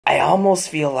I almost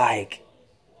feel like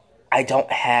I don't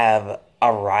have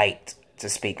a right to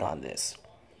speak on this.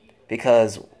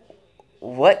 Because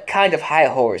what kind of high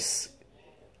horse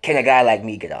can a guy like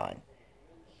me get on?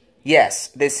 Yes,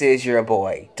 this is your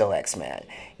boy, Deluxe Man.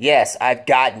 Yes, I've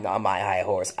gotten on my high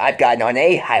horse. I've gotten on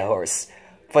a high horse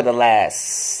for the last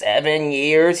 7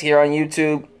 years here on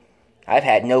YouTube. I've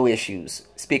had no issues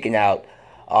speaking out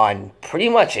on pretty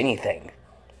much anything.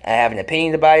 I have an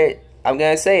opinion about it. I'm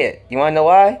going to say it. You want to know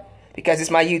why? Because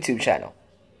it's my YouTube channel.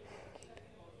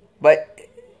 But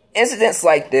incidents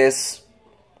like this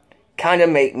kind of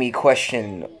make me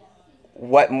question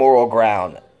what moral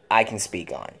ground I can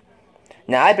speak on.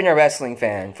 Now, I've been a wrestling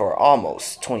fan for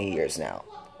almost 20 years now.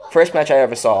 First match I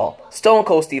ever saw, Stone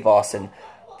Cold Steve Austin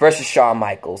versus Shawn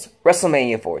Michaels,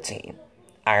 WrestleMania 14.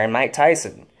 Iron Mike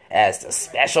Tyson as the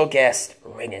special guest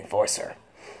ring enforcer.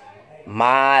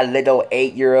 My little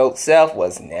 8-year-old self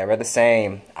was never the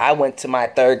same. I went to my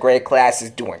 3rd grade classes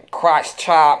doing crotch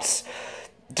chops,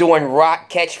 doing rock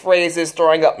catchphrases,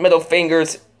 throwing up middle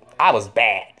fingers. I was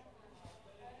bad.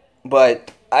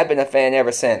 But I've been a fan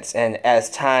ever since, and as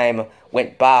time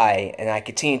went by and I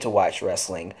continued to watch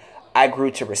wrestling, I grew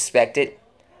to respect it.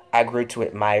 I grew to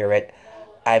admire it.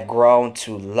 I've grown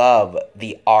to love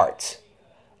the art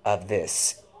of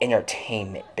this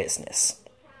entertainment business.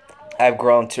 I've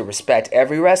grown to respect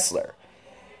every wrestler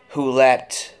who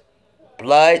left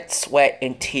blood, sweat,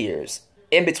 and tears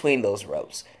in between those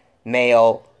ropes.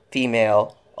 Male,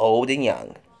 female, old and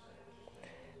young.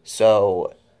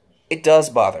 So, it does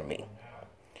bother me.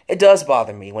 It does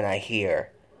bother me when I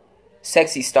hear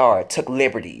Sexy Star took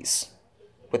liberties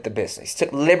with the business.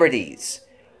 Took liberties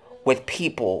with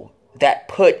people that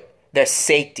put their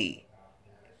safety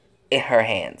in her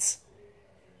hands.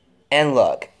 And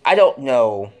look, I don't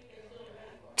know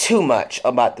too much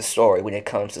about the story when it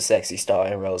comes to Sexy Star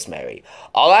and Rosemary.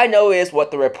 All I know is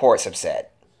what the reports have said.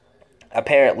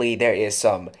 Apparently, there is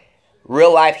some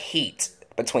real-life heat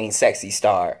between Sexy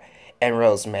Star and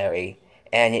Rosemary,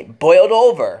 and it boiled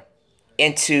over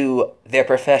into their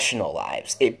professional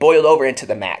lives. It boiled over into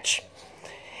the match.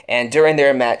 And during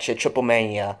their match at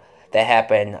TripleMania that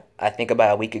happened, I think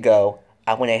about a week ago,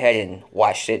 I went ahead and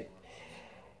watched it.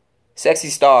 Sexy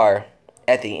Star,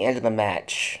 at the end of the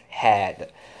match,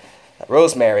 had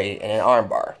Rosemary in an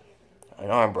armbar,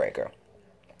 an arm breaker.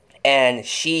 And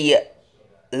she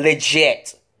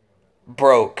legit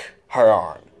broke her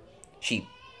arm. She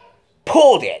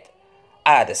pulled it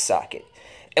out of the socket.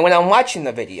 And when I'm watching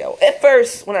the video, at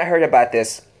first, when I heard about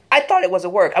this, I thought it was a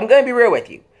work. I'm going to be real with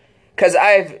you. Because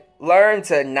I've learned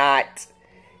to not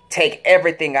take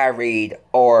everything I read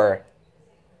or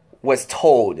was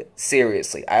told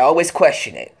seriously. I always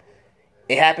question it.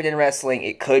 It happened in wrestling.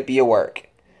 It could be a work.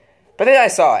 But then I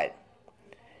saw it.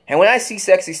 And when I see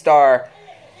Sexy Star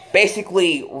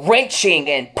basically wrenching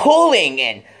and pulling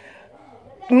and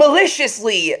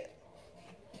maliciously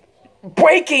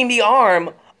breaking the arm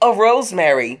of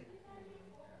Rosemary,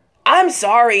 I'm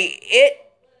sorry, it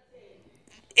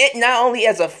not only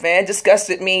as a fan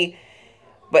disgusted me,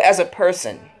 but as a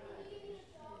person,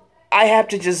 I have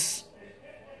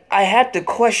to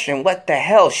question what the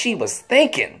hell she was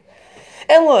thinking.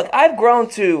 And look, I've grown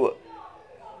to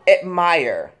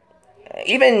admire,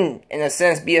 even in a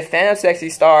sense, be a fan of Sexy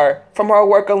Star from her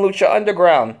work on Lucha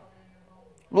Underground.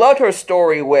 Loved her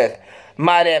story with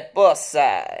Mariposa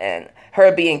and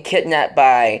her being kidnapped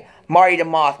by Marty the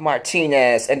Moth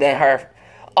Martinez, and then her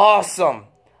awesome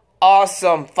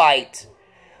fight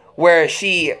where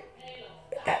she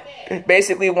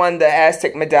basically won the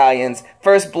Aztec medallions.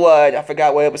 First blood, I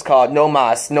forgot what it was called. No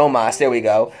Mas, there we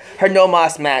go. Her No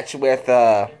Mas match with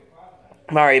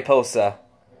Mariposa.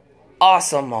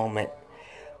 Awesome moment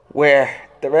where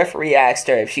the referee asked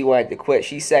her if she wanted to quit.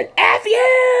 She said, F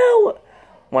you!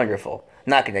 Wonderful.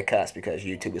 Not going to cuss because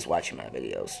YouTube is watching my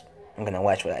videos. I'm going to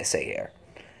watch what I say here.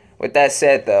 With that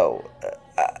said, though,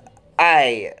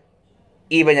 I,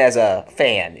 even as a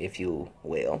fan, if you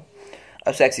will,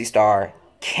 of Sexy Star,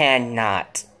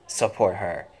 cannot support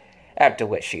her after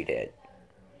what she did.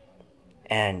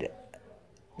 And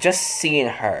just seeing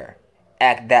her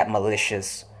act that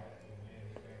malicious,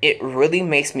 it really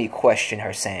makes me question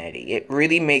her sanity. It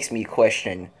really makes me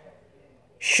question,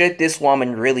 should this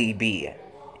woman really be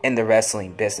in the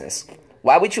wrestling business?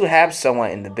 Why would you have someone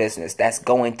in the business that's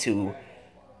going to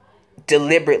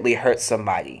deliberately hurt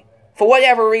somebody for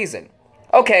whatever reason?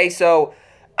 Okay, so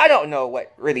I don't know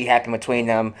what really happened between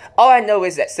them. All I know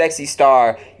is that Sexy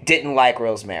Star didn't like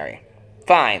Rosemary.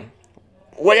 Fine.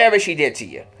 Whatever she did to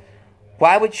you.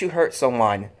 Why would you hurt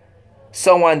someone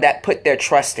that put their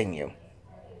trust in you?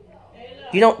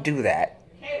 You don't do that.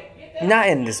 Not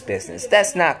in this business.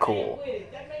 That's not cool.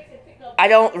 I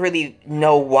don't really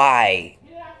know why.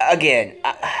 Again,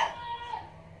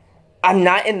 I'm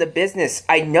not in the business.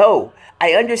 I know.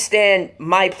 I understand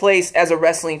my place as a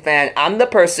wrestling fan. I'm the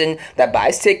person that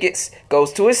buys tickets,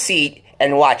 goes to a seat,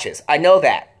 and watches. I know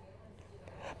that.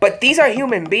 But these are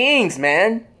human beings,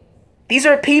 man. These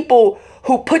are people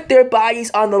who put their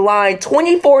bodies on the line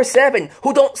 24/7,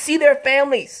 who don't see their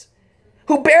families,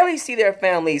 who barely see their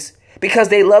families because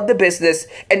they love the business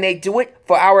and they do it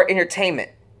for our entertainment.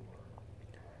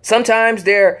 Sometimes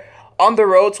they're on the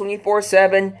road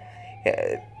 24/7,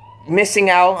 missing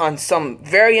out on some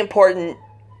very important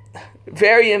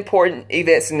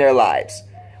events in their lives.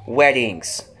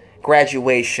 Weddings,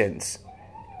 graduations,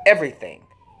 everything.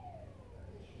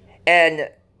 And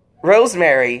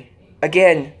Rosemary,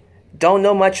 again, don't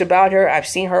know much about her. I've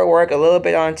seen her work a little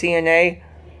bit on TNA.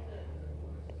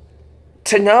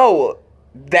 To know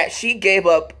that she gave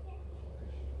up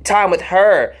time with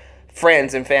her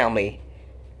friends and family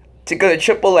to go to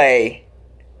AAA's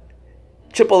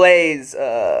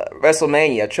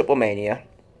WrestleMania, TripleMania,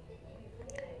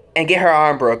 and get her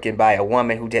arm broken by a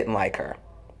woman who didn't like her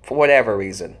for whatever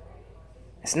reason.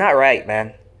 It's not right,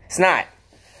 man. It's not.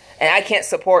 And I can't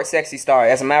support Sexy Star.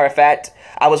 As a matter of fact,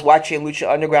 I was watching Lucha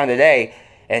Underground today,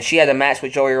 and she had a match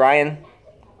with Joey Ryan.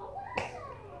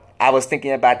 I was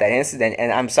thinking about that incident,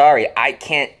 and I'm sorry, I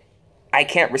can't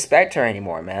respect her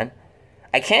anymore, man.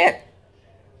 I can't.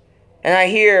 And I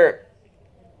hear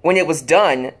when it was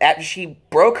done, after she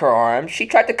broke her arm, she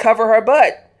tried to cover her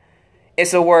butt.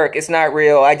 It's a work. It's not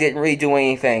real. I didn't really do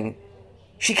anything.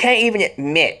 She can't even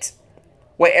admit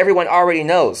what everyone already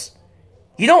knows.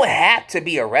 You don't have to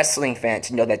be a wrestling fan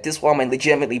to know that this woman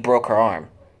legitimately broke her arm.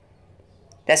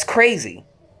 That's crazy.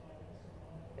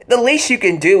 The least you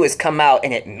can do is come out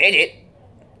and admit it.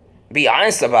 Be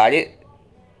honest about it.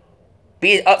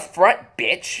 Be an upfront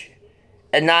bitch.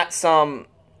 And not some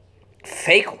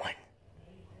fake one.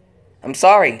 I'm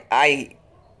sorry. I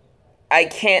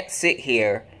can't sit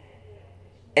here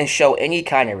and show any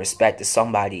kind of respect to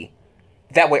somebody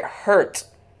that would hurt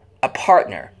a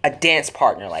partner, a dance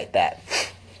partner like that.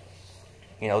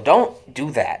 You know, don't do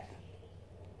that.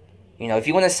 You know, if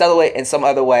you want to settle it in some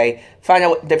other way, find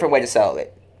a different way to settle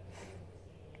it.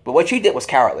 But what you did was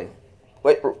cowardly.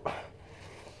 What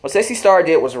Sexy Star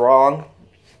did was wrong.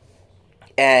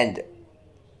 And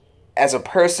as a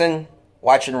person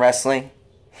watching wrestling,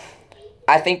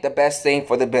 I think the best thing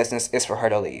for the business is for her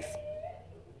to leave.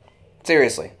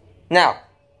 Seriously. Now,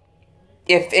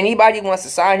 if anybody wants to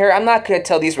sign her, I'm not going to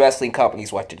tell these wrestling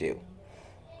companies what to do.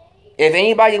 If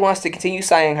anybody wants to continue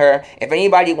signing her, if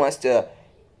anybody wants to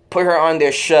put her on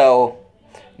their show,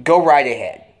 go right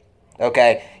ahead.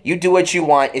 Okay? You do what you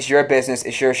want. It's your business.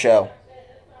 It's your show.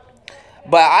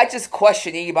 But I just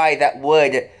question anybody that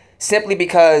would, simply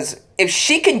because if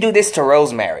she can do this to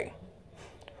Rosemary,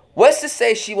 what's to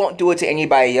say she won't do it to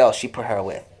anybody else she put her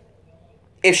with?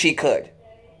 If she could.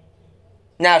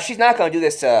 Now, she's not going to do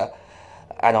this to,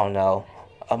 I don't know,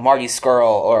 a Marty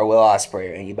Scurll or a Will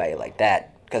Ospreay or anybody like that.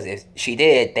 Because if she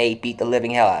did, they beat the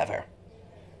living hell out of her.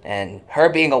 And her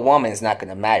being a woman is not going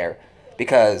to matter.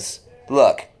 Because,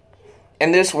 look,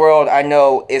 in this world, I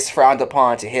know it's frowned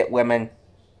upon to hit women.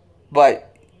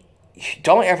 But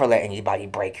don't ever let anybody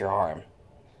break your arm.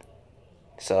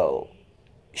 So,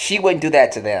 she wouldn't do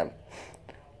that to them.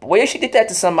 But what if she did that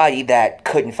to somebody that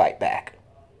couldn't fight back?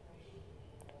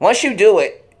 Once you do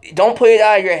it, don't put it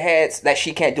out of your heads that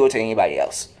she can't do it to anybody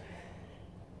else.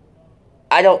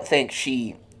 I don't think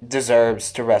she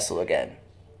deserves to wrestle again.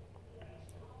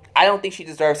 I don't think she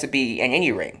deserves to be in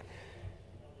any ring.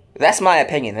 That's my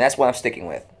opinion, and that's what I'm sticking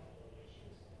with.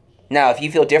 Now, if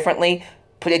you feel differently,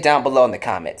 put it down below in the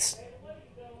comments.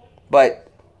 But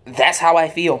that's how I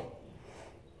feel.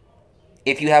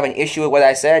 If you have an issue with what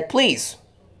I said, please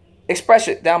express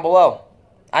it down below.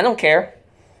 I don't care.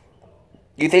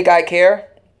 You think I care?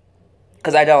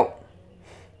 Because I don't.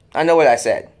 I know what I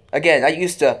said. Again, I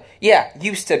used to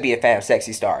be a fan of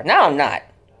Sexy Star. Now I'm not.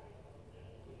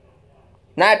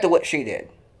 Not after what she did.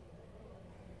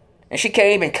 And she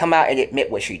can't even come out and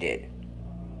admit what she did.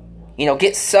 You know,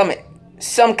 get some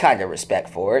kind of respect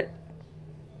for it.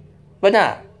 But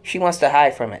nah, she wants to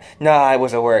hide from it. Nah, it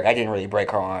was a work. I didn't really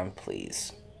break her arm.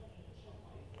 Please.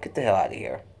 Get the hell out of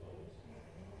here.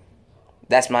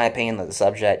 That's my opinion of the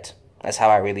subject. That's how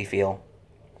I really feel.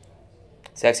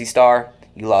 Sexy Star,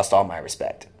 you lost all my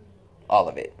respect. All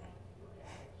of it.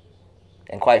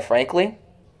 And quite frankly,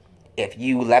 if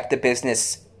you left the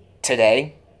business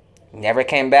today, never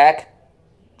came back,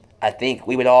 I think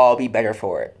we would all be better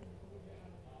for it.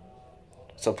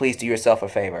 So please do yourself a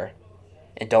favor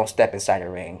and don't step inside a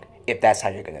ring if that's how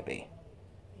you're going to be.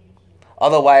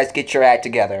 Otherwise, get your act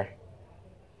together.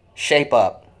 Shape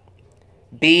up.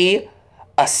 Be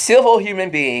a civil human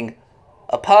being.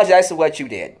 Apologize for what you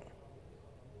did.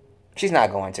 She's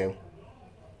not going to.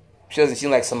 She doesn't seem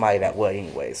like somebody that would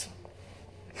anyways.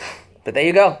 But there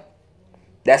you go.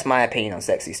 That's my opinion on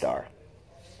Sexy Star.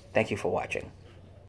 Thank you for watching.